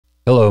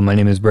Hello, my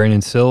name is Brandon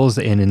Sills,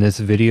 and in this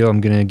video, I'm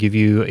going to give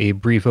you a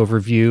brief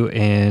overview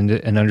and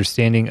an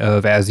understanding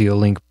of ASIO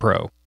Link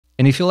Pro.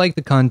 And if you like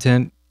the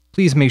content,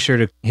 please make sure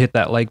to hit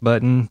that like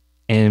button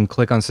and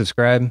click on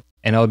subscribe,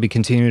 and I'll be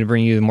continuing to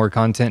bring you more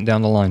content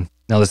down the line.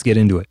 Now let's get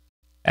into it.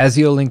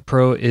 ASIO Link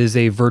Pro is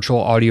a virtual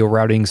audio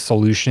routing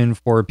solution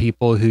for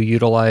people who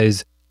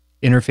utilize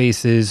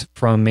interfaces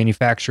from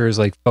manufacturers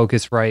like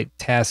Focusrite,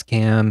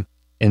 Tascam,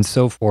 and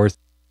so forth.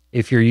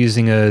 If you're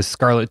using a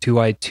Scarlett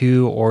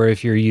 2i2 or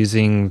if you're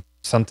using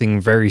something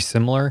very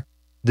similar,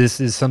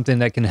 this is something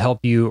that can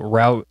help you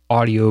route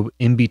audio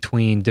in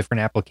between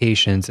different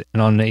applications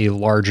and on a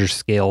larger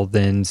scale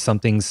than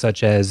something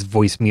such as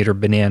Voicemeeter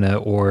Banana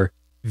or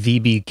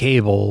VB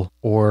Cable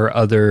or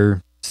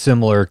other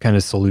similar kind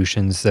of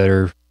solutions that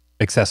are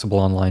accessible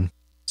online.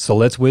 So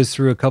let's whiz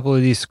through a couple of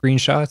these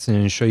screenshots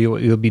and show you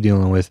what you'll be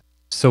dealing with.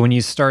 So when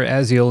you start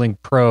ASIO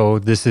Link Pro,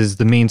 this is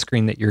the main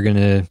screen that you're going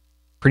to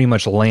pretty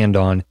much land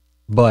on.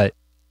 But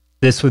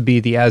this would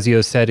be the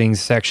ASIO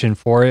settings section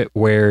for it,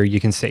 where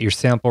you can set your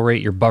sample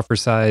rate, your buffer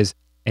size,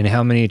 and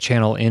how many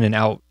channel in and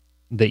out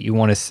that you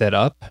want to set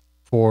up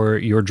for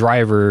your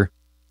driver,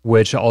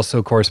 which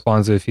also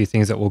corresponds to a few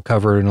things that we'll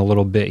cover in a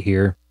little bit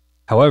here.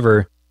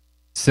 However,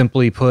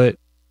 simply put,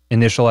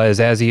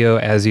 initialize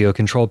ASIO, ASIO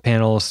control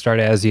panel,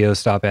 start ASIO,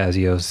 stop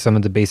ASIO, some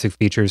of the basic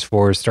features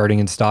for starting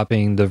and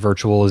stopping the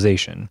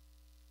virtualization.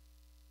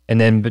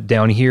 And then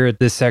down here at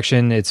this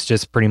section, it's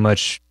just pretty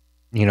much,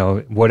 you know,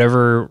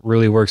 whatever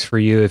really works for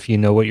you. If you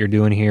know what you're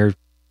doing here,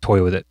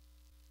 toy with it.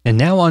 And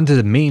now onto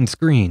the main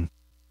screen.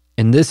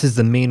 And this is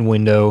the main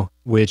window,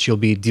 which you'll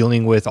be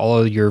dealing with all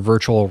of your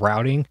virtual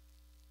routing.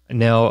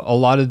 Now, a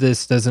lot of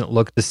this doesn't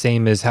look the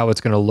same as how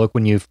it's going to look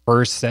when you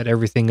first set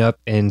everything up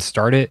and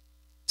start it.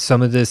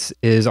 Some of this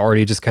is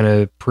already just kind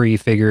of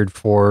pre-figured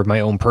for my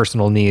own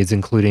personal needs,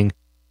 including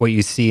what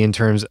you see in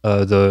terms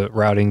of the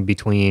routing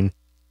between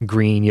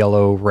green,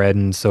 yellow, red,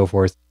 and so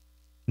forth.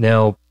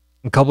 Now,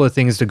 a couple of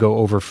things to go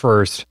over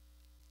first.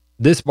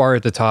 This bar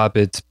at the top,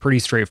 it's pretty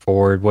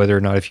straightforward, whether or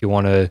not if you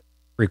want to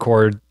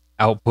record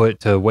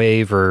output to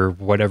WAV or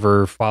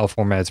whatever file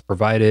format's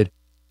provided,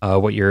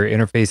 what your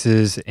interface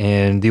is.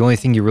 And the only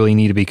thing you really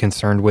need to be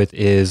concerned with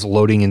is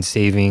loading and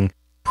saving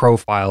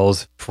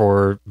profiles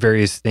for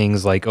various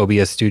things like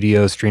OBS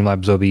Studio,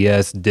 Streamlabs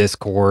OBS,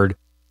 Discord,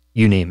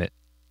 you name it.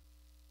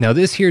 Now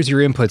this here's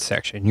your input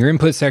section. Your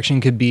input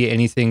section could be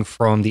anything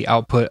from the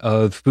output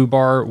of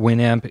FooBar,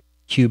 Winamp,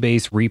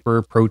 Cubase,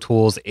 Reaper, Pro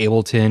Tools,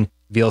 Ableton,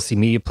 VLC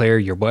Media Player,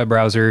 your web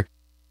browser.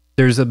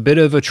 There's a bit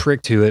of a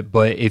trick to it,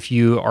 but if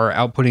you are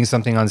outputting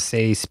something on,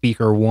 say,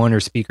 speaker 1 or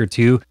speaker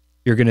 2,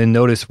 you're going to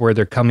notice where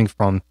they're coming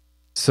from.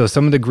 So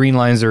some of the green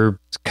lines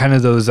are kind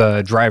of those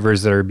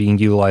drivers that are being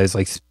utilized,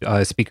 like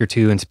speaker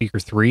 2 and speaker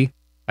 3,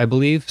 I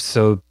believe.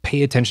 So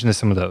pay attention to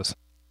some of those.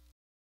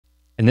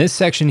 And this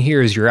section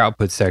here is your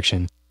output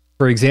section.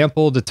 For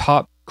example, the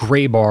top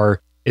gray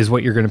bar is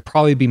what you're going to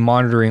probably be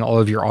monitoring all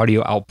of your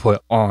audio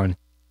output on.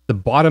 The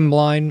bottom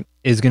line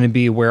is going to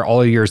be where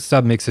all of your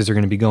submixes are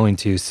going to be going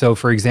to. So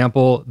for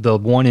example, the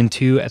 1 and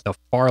 2 at the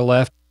far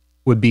left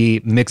would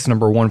be mix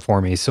number 1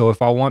 for me. So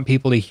if I want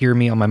people to hear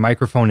me on my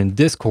microphone in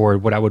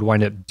Discord, what I would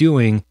wind up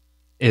doing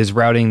is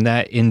routing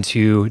that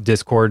into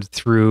Discord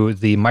through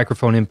the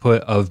microphone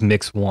input of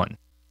mix 1.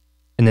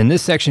 And then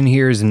this section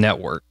here is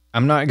network.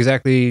 I'm not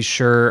exactly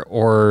sure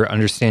or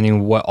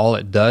understanding what all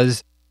it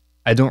does.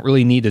 I don't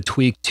really need to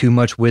tweak too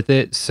much with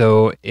it.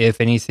 So if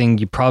anything,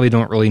 you probably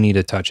don't really need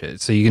to touch it.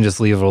 So you can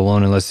just leave it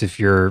alone unless if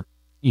you're,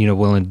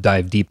 willing to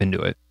dive deep into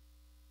it.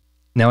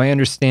 Now I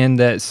understand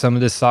that some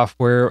of this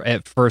software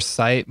at first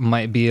sight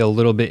might be a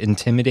little bit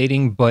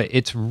intimidating, but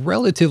it's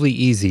relatively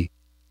easy.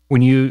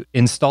 When you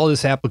install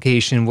this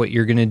application, what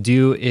you're going to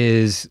do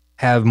is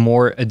have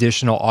more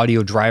additional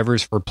audio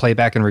drivers for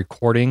playback and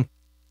recording.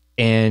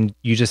 And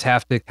you just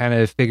have to kind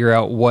of figure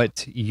out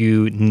what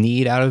you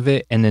need out of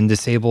it and then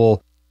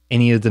disable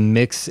any of the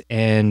mix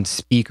and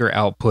speaker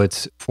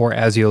outputs for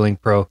ASIO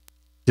Link Pro.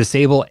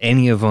 Disable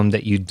any of them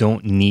that you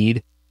don't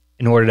need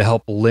in order to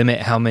help limit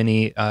how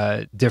many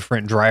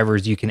different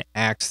drivers you can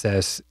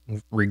access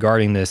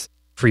regarding this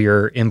for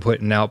your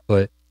input and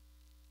output.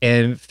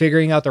 And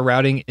figuring out the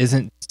routing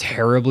isn't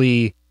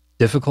terribly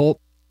difficult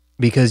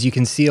because you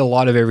can see a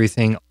lot of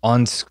everything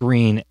on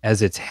screen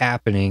as it's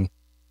happening,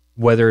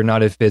 whether or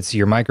not if it's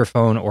your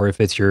microphone or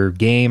if it's your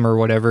game or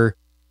whatever.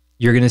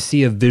 You're going to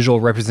see a visual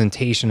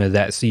representation of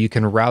that, so you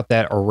can route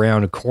that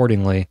around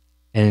accordingly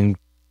and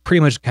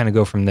pretty much kind of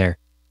go from there.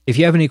 If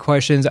you have any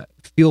questions,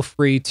 feel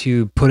free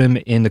to put them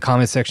in the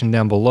comment section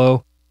down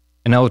below,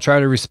 and I will try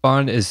to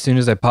respond as soon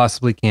as I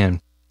possibly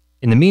can.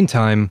 In the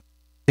meantime,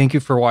 thank you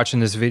for watching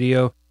this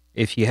video.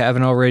 If you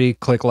haven't already,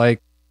 click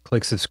like,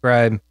 click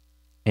subscribe,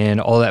 and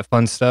all that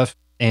fun stuff,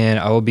 and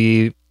I will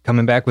be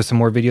coming back with some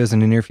more videos in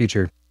the near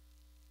future.